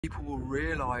people will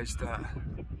realise that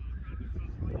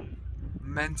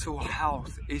mental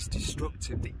health is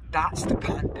destructive. That's the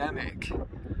pandemic.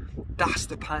 That's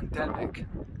the pandemic.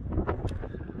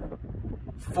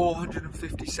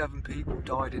 457 people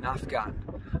died in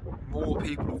Afghan. More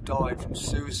people have died from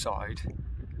suicide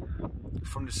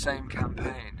from the same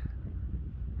campaign.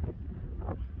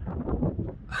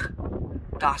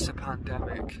 That's a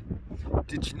pandemic.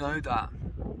 Did you know that?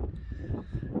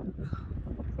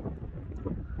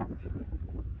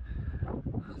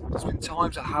 There's been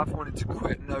times I have wanted to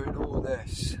quit knowing all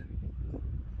this.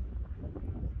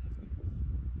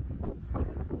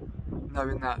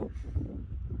 Knowing that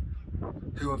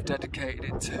who I've dedicated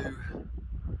it to.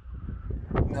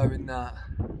 Knowing that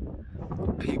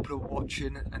people are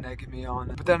watching and egging me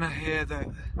on. But then I hear that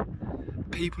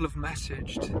people have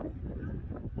messaged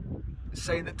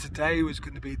saying that today was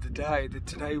going to be the day, that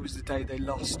today was the day they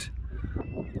lost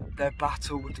their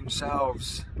battle with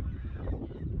themselves.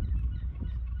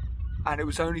 And it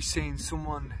was only seeing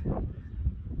someone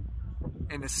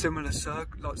in a similar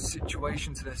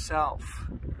situation to themselves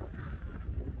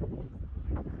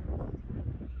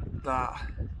that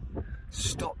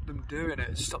stopped them doing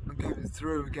it, stopped them going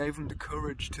through, and gave them the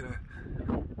courage to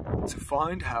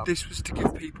find help. This was to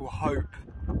give people hope,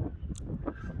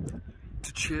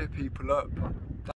 to cheer people up.